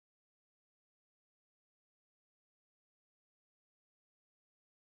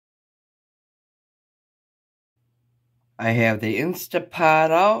I have the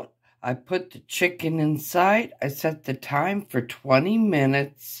Instapot out. I put the chicken inside. I set the time for 20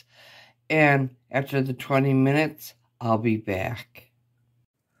 minutes. And after the 20 minutes, I'll be back.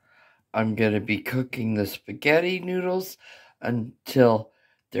 I'm going to be cooking the spaghetti noodles until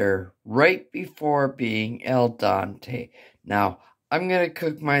they're right before being al dente. Now, I'm going to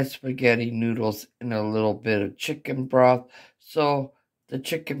cook my spaghetti noodles in a little bit of chicken broth, so the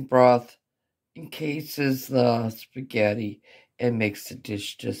chicken broth encases the spaghetti and makes the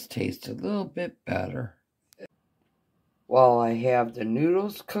dish just taste a little bit better. While I have the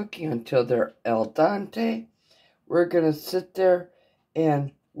noodles cooking until they're al dente, we're going to sit there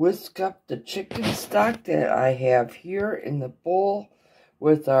and whisk up the chicken stock that I have here in the bowl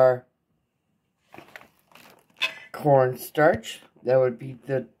with our cornstarch. That would be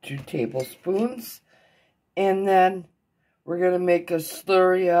the 2 tablespoons. And then we're going to make a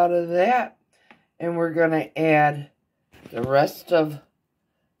slurry out of that. And we're going to add the rest of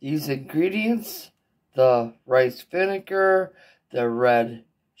these ingredients. The rice vinegar, the red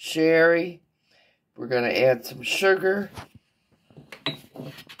sherry. We're going to add some sugar.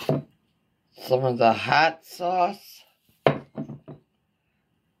 Some of the hot sauce.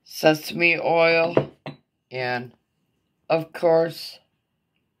 Sesame oil. And, of course,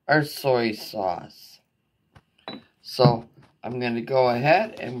 our soy sauce. So, I'm going to go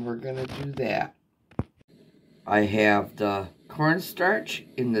ahead and we're going to do that. I have the cornstarch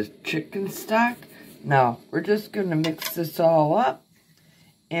in the chicken stock. Now, we're just going to mix this all up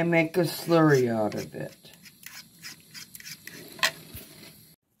and make a slurry out of it.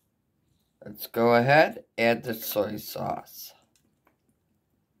 Let's go ahead, add the soy sauce.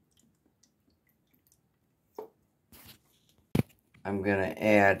 I'm going to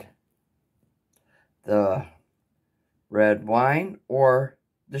add the red wine or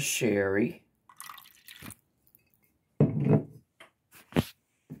the sherry.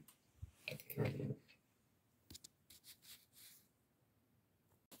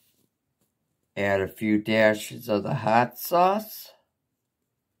 Add a few dashes of the hot sauce.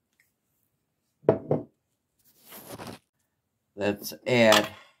 Let's add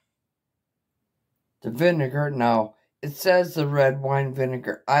the vinegar. Now, it says the red wine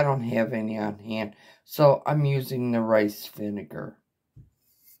vinegar. I don't have any on hand, so I'm using the rice vinegar.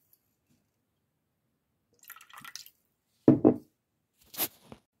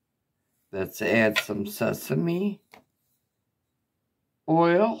 Let's add some sesame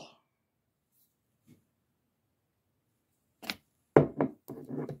oil.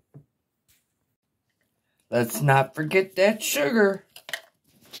 Let's not forget that sugar.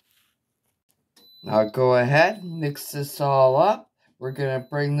 Now go ahead and mix this all up. We're going to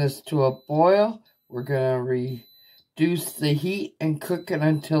bring this to a boil. We're going to reduce the heat and cook it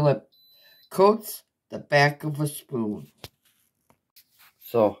until it coats the back of a spoon.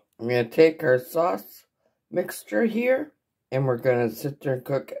 So I'm going to take our sauce mixture here and we're going to sit there and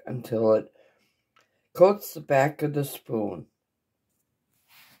cook it until it coats the back of the spoon.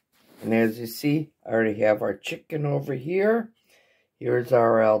 And as you see, I already have our chicken over here. Here's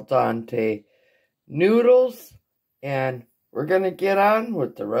our al dente noodles. And we're going to get on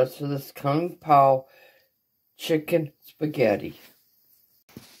with the rest of this Kung Pao chicken spaghetti.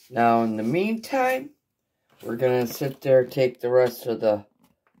 Now, in the meantime, we're going to sit there and take the rest of the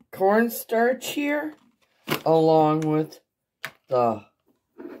cornstarch here, along with the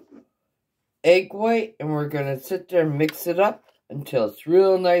egg white. And we're going to sit there and mix it up until it's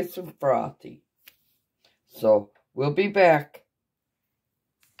real nice and frothy. So, we'll be back.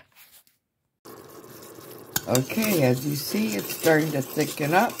 Okay, as you see, it's starting to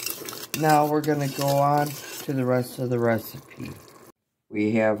thicken up. Now we're going to go on to the rest of the recipe.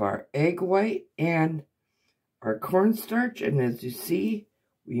 We have our egg white and our cornstarch, and as you see,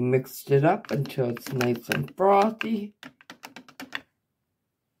 we mixed it up until it's nice and frothy.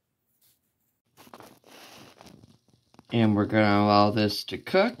 And we're going to allow this to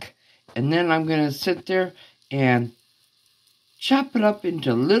cook. And then I'm going to sit there and chop it up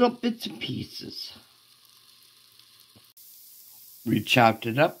into little bits and pieces. We chopped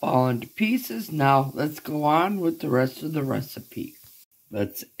it up all into pieces. Now let's go on with the rest of the recipe.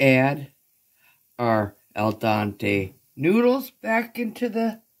 Let's add our al dente noodles back into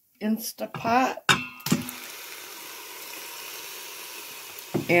the Instapot.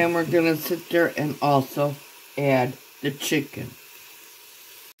 And we're going to sit there and also add the chicken.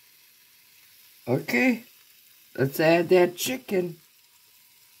 Okay, let's add that chicken.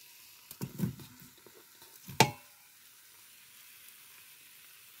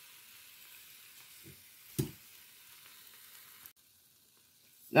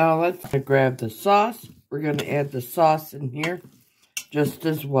 Now let's grab the sauce we're going to add the sauce in here just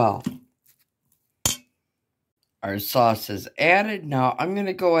as well. Our sauce is added. Now I'm going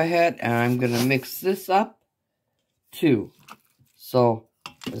to go ahead and I'm going to mix this up too. So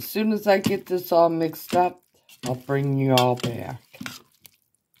as soon as I get this all mixed up, I'll bring you all back.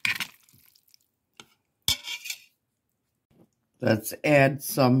 Let's add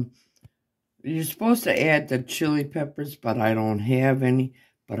some. You're supposed to add the chili peppers, but I don't have any.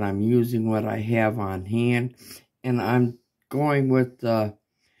 But I'm using what I have on hand. And I'm going with the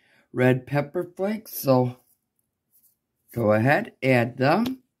red pepper flakes. So go ahead, add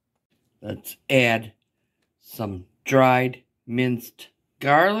them. Let's add some dried minced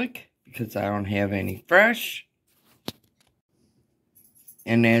garlic because I don't have any fresh.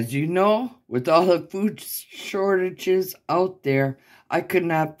 And as you know, with all the food shortages out there, I could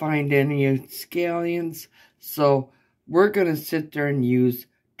not find any scallions. So we're going to sit there and use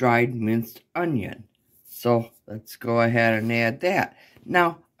dried minced onion. So let's go ahead and add that.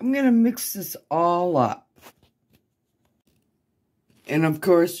 Now, I'm going to mix this all up. And of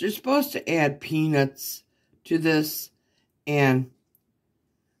course, you're supposed to add peanuts to this. And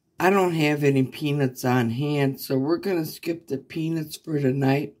I don't have any peanuts on hand, so we're going to skip the peanuts for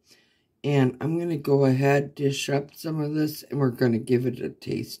tonight. And I'm going to go ahead, dish up some of this, and we're going to give it a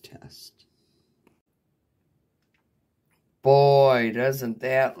taste test. Boy, doesn't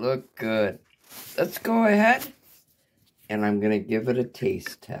that look good. Let's go ahead, and I'm going to give it a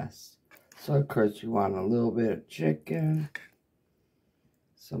taste test. So, of course, you want a little bit of chicken,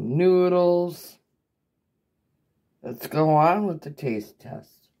 some noodles. Let's go on with the taste test.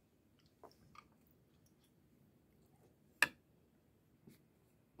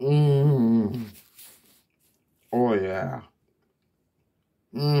 Mmm. Oh, yeah.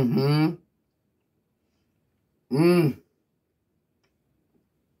 Mm-hmm. Mmm.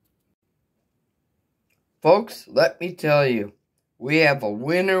 Folks, let me tell you, we have a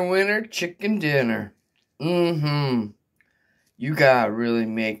winner chicken dinner. Mm-hmm. You gotta really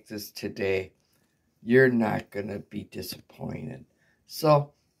make this today. You're not gonna be disappointed.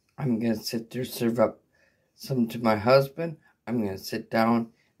 So, I'm gonna sit there, serve up some to my husband. I'm gonna sit down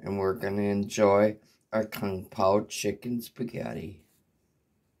and we're gonna enjoy our Kung Pao chicken spaghetti.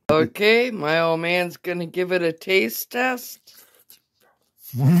 Okay, my old man's gonna give it a taste test.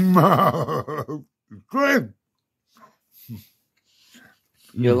 Good.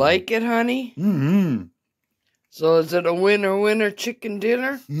 You like it, honey? Mm-hmm. So is it a winner chicken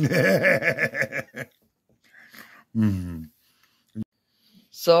dinner? Mm-hmm.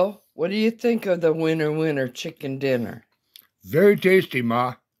 So, what do you think of the winner chicken dinner? Very tasty,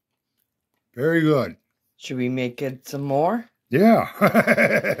 Ma. Very good. Should we make it some more? Yeah.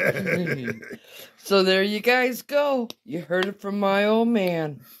 So there you guys go. You heard it from my old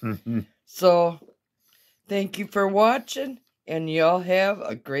man. So, thank you for watching, and y'all have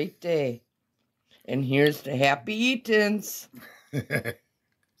a great day. And here's to happy eatins.